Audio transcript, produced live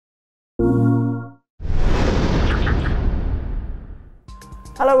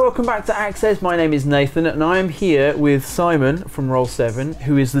Hello, welcome back to Access. My name is Nathan and I am here with Simon from Roll7,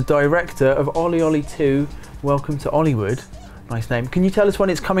 who is the director of Olli Olli 2. Welcome to Olliwood. Nice name. Can you tell us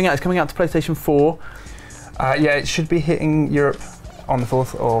when it's coming out? It's coming out to PlayStation 4. Yeah, it should be hitting Europe on the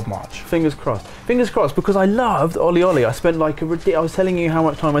 4th of March. Fingers crossed. Fingers crossed, because I loved Olli Olli. I spent like I was telling you how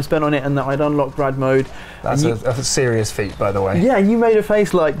much time I spent on it and that I'd unlocked rad mode. That's a serious feat, by the way. Yeah, and you made a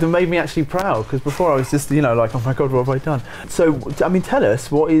face like that made me actually proud, because before I was just, you know, like, oh my god, what have I done? So, I mean, tell us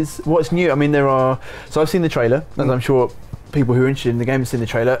what's new. I mean, so I've seen the trailer, as I'm sure people who are interested in the game have seen the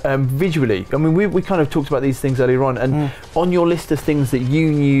trailer. Visually, I mean, we kind of talked about these things earlier on, and on your list of things that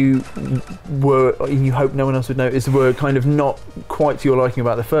you knew and you hope no one else would notice were kind of not quite to your liking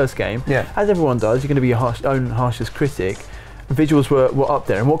about the first game. Yeah. As everyone does, you're going to be your own harshest critic. Visuals were up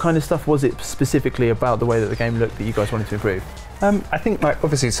there, and what kind of stuff was it specifically about the way that the game looked that you guys wanted to improve? I think, like,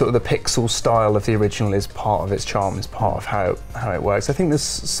 obviously sort of the pixel style of the original is part of its charm, is part of how it works. I think there's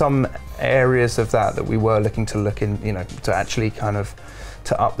some areas of that we were looking to look in, you know, to actually kind of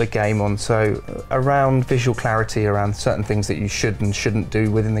to up the game on. So around visual clarity, around certain things that you should and shouldn't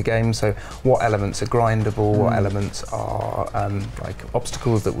do within the game. So what elements are grindable, what elements are like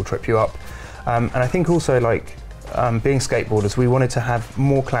obstacles that will trip you up. And I think also, like, being skateboarders, we wanted to have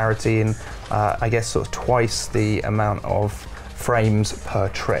more clarity in, I guess, sort of twice the amount of frames per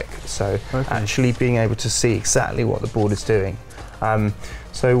trick. So actually being able to see exactly what the board is doing.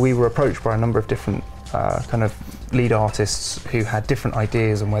 So we were approached by a number of different kind of lead artists who had different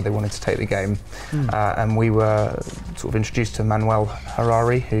ideas on where they wanted to take the game. And we were sort of introduced to Manuel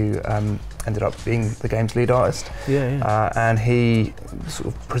Harari, who ended up being the game's lead artist. And he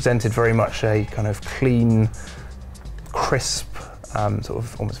sort of presented very much a kind of clean, crisp, sort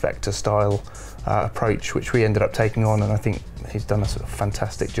of almost vector style approach, which we ended up taking on, and I think he's done a sort of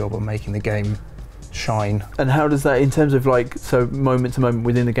fantastic job of making the game shine. And how does that, in terms of like, so moment to moment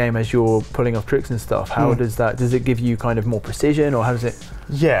within the game as you're pulling off tricks and stuff, how does it give you kind of more precision, or how does it?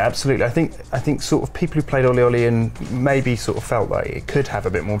 Yeah, absolutely. I think sort of people who played Olli Olli and maybe sort of felt like it could have a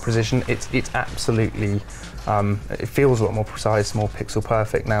bit more precision, it's absolutely, it feels a lot more precise, more pixel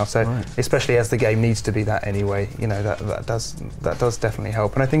perfect now. So especially as the game needs to be that anyway, you know, that does definitely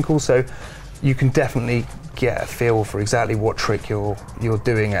help. And I think also you can definitely get a feel for exactly what trick you're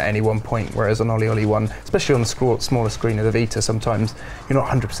doing at any one point, whereas on Olli Olli 1, especially on the smaller screen of the Vita, sometimes you're not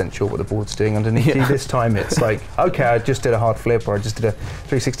 100% sure what the board's doing underneath you. This time it's like, okay, I just did a hard flip, or I just did a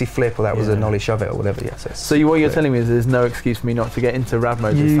 360 flip, or that was a nollie shove it, or whatever. So what you're telling me is there's no excuse for me not to get into rad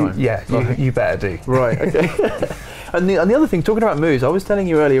mode this time? Yeah, you better do. Right, okay. And the other thing, talking about moves, I was telling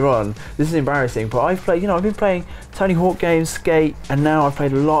you earlier on, this is embarrassing, but I've been playing Tony Hawk games, Skate, and now I've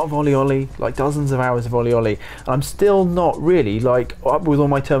played a lot of Olli Olli, like dozens of hours of Olli Olli, and I'm still not really like up with all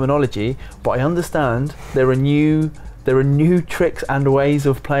my terminology, but I understand there are new tricks and ways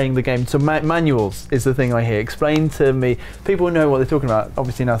of playing the game. So manuals is the thing I hear. Explain to me, people who know what they're talking about,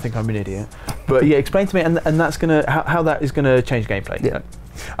 obviously now think I'm an idiot, but yeah, explain to me, and that's how that is gonna change gameplay. Yeah.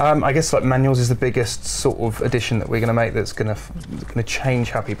 I guess like manuals is the biggest sort of addition that we're going to make that's going to change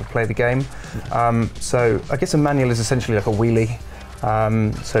how people play the game. So I guess a manual is essentially like a wheelie.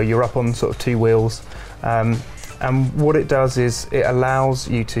 So you're up on sort of two wheels, and what it does is it allows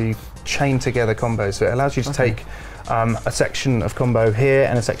you to chain together combos. So it allows you to take a section of combo here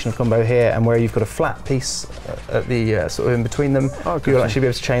and a section of combo here, and where you've got a flat piece at the sort of in between them, you'll actually be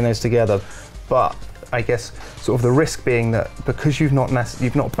able to chain those together. But I guess sort of the risk being that because you've not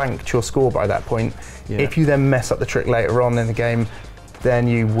banked your score by that point, if you then mess up the trick later on in the game, then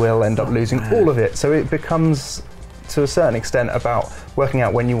you will end up losing all of it. So it becomes, to a certain extent, about working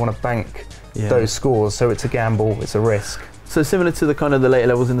out when you want to bank those scores. So it's a gamble, it's a risk. So similar to the kind of the later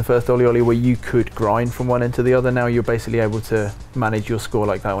levels in the first Olli Olli where you could grind from one end to the other, now you're basically able to manage your score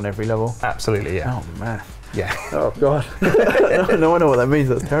like that on every level? Absolutely, yeah. Oh man. Yeah. Oh god. No, I know what that means.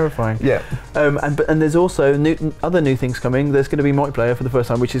 That's terrifying. Yeah. And there's also other new things coming. There's going to be multiplayer for the first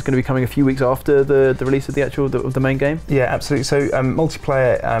time, which is going to be coming a few weeks after the release of the main game. Yeah, absolutely. So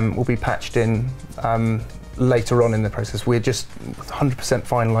multiplayer will be patched in later on in the process. We're just 100%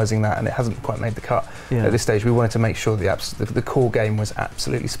 finalising that, and it hasn't quite made the cut at this stage. We wanted to make sure the core game was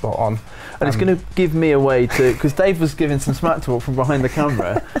absolutely spot on. And it's going to give me a way to, because Dave was giving some smack talk from behind the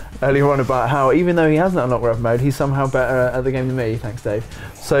camera earlier on about how even though he hasn't unlocked rev mode, he's somehow better at the game than me. Thanks, Dave.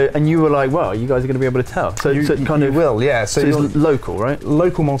 So, and you were like, well, you guys are going to be able to tell. So you will, yeah. So it's local, right?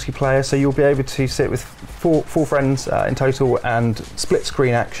 Local multiplayer. So you'll be able to sit with four friends in total, and split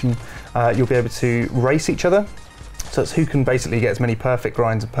screen action. You'll be able to race each other. So it's who can basically get as many perfect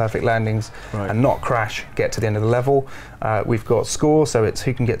grinds and perfect landings and not crash, get to the end of the level. We've got score, so it's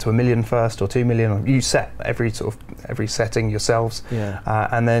who can get to 1 million first or 2 million. You set every setting yourselves.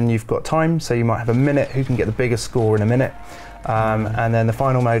 And then you've got time, so you might have a minute, who can get the biggest score in a minute. And then the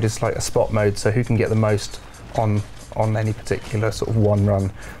final mode is like a spot mode, so who can get the most on any particular sort of one run.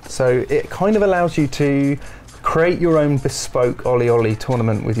 So it kind of allows you to create your own bespoke OlliOlli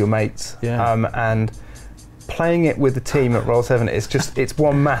tournament with your mates. And playing it with the team at Roll7, it's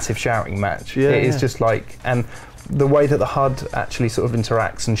one massive shouting match. It is just like, and the way that the HUD actually sort of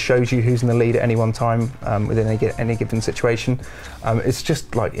interacts and shows you who's in the lead at any one time within any given situation, it's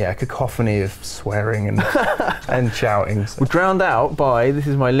just like a cacophony of swearing and and shouting. So. We're drowned out by, this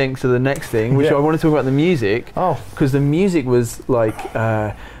is my link to the next thing, which I want to talk about the music. Because the music was like,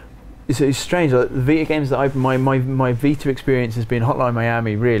 it's strange. Like, the Vita games that my Vita experience has been Hotline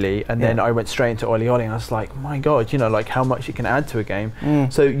Miami, really, and then I went straight into Olli Olli, and I was like, my God, like how much it can add to a game.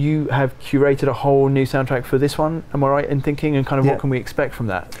 So you have curated a whole new soundtrack for this one, am I right in thinking? And kind of what can we expect from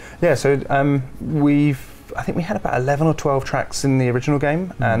that? Yeah, so I think we had about 11 or 12 tracks in the original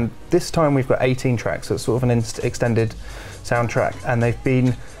game, and this time we've got 18 tracks, so it's sort of an extended soundtrack, and they've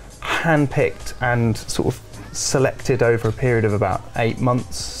been hand-picked and sort of selected over a period of about 8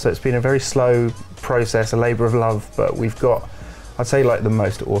 months, so it's been a very slow process, a labour of love, but we've got, I'd say, like the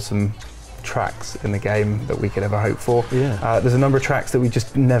most awesome tracks in the game that we could ever hope for. There's a number of tracks that we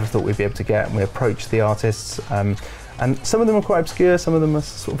just never thought we'd be able to get, and we approached the artists, and some of them are quite obscure, some of them are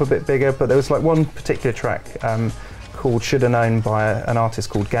sort of a bit bigger, but there was like one particular track called Shoulda Known by an artist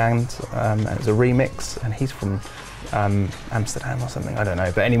called Gand, and it's a remix, and he's from Amsterdam or something, I don't know.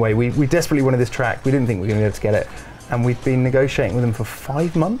 But anyway, we desperately wanted this track. We didn't think we were going to be able to get it, and we've been negotiating with them for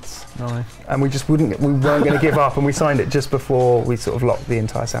 5 months. And we weren't going to give up, and we signed it just before we sort of locked the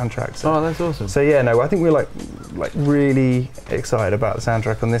entire soundtrack. So, that's awesome. So yeah, no, I think we're like really excited about the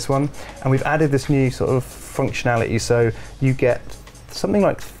soundtrack on this one, and we've added this new sort of functionality. So you get something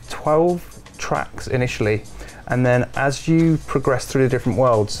like 12 tracks initially, and then as you progress through the different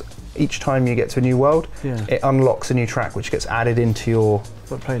worlds, each time you get to a new world, it unlocks a new track which gets added into your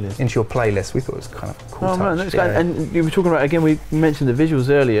playlist. We thought it was kind of a cool touch. Man, and you were talking about, again, we mentioned the visuals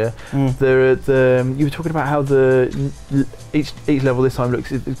earlier. You were talking about how each level this time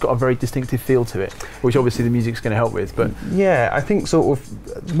it's got a very distinctive feel to it, which obviously the music's going to help with. But yeah, I think sort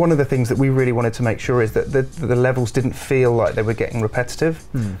of one of the things that we really wanted to make sure is that the levels didn't feel like they were getting repetitive,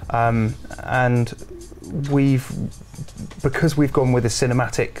 and because we've gone with a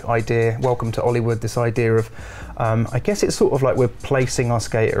cinematic idea, welcome to Olliwood, this idea of, I guess it's sort of like we're placing our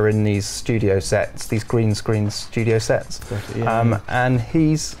skater in these studio sets, these green screen studio sets. And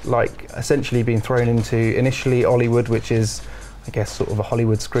he's like essentially been thrown into initially Olliwood, which is, I guess, sort of a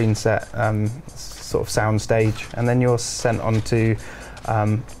Hollywood screen set, sort of sound stage, and then you're sent on to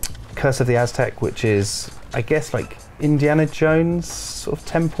Curse of the Aztec, which is, I guess, like Indiana Jones sort of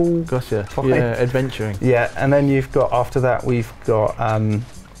temple. Adventuring. And then you've got, after that, we've got,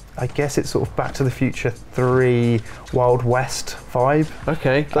 I guess it's sort of Back to the Future 3 Wild West vibe.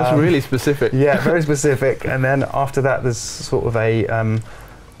 Okay, that's really specific. Yeah, very specific. And then after that, there's sort of a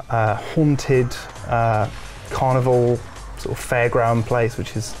haunted carnival sort of fairground place,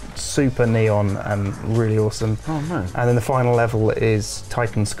 which is super neon and really awesome. Oh man! And then the final level is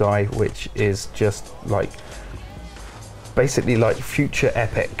Titan Sky, which is just like basically like future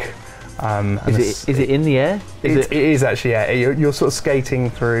epic. Is it in the air? It is actually, yeah. You're sort of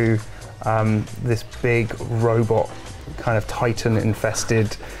skating through this big robot kind of Titan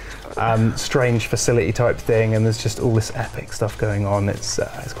infested strange facility type thing, and there's just all this epic stuff going on. It's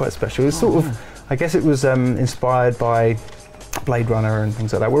quite special. It's sort of, I guess it was inspired by Blade Runner and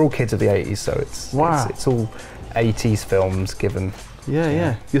things like that. We're all kids of the 80s, so it's all 80s films given.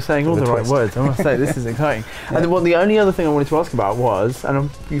 Yeah. You're saying all the right words, I must say. This is exciting. And the only other thing I wanted to ask about was, and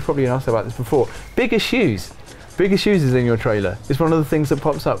you've probably asked about this before, bigger shoes. Bigger shoes is in your trailer. It's one of the things that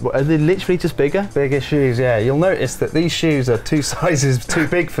pops up. Are they literally just bigger? Bigger shoes, yeah. You'll notice that these shoes are 2 sizes too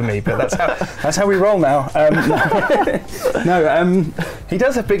big for me, but that's how we roll now. He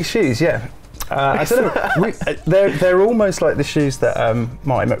does have big shoes, yeah. I don't know. They're almost like the shoes that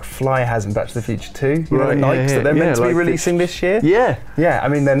Marty McFly has in Back to the Future 2. You know, Nikes that they're meant to be releasing this year. Yeah. I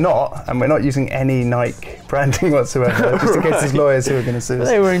mean, they're not, and we're not using any Nike branding whatsoever, just in case there's lawyers who are going to sue us.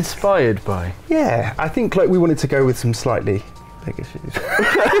 They were inspired by. Yeah, I think we wanted to go with some slightly bigger shoes.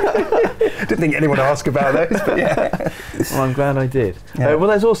 Didn't think anyone would ask about those, but yeah. Well, I'm glad I did. Well,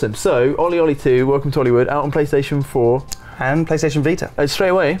 that's awesome. So, Olli Olli 2, welcome to Hollywood, out on PlayStation 4. and PlayStation Vita. Straight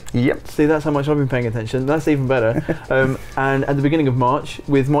away? Yep. See, that's how much I've been paying attention. That's even better. And at the beginning of March,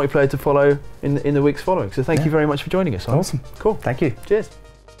 with multiplayer to follow in the weeks following. So thank you very much for joining us. Awesome. Cool. Thank you. Cheers.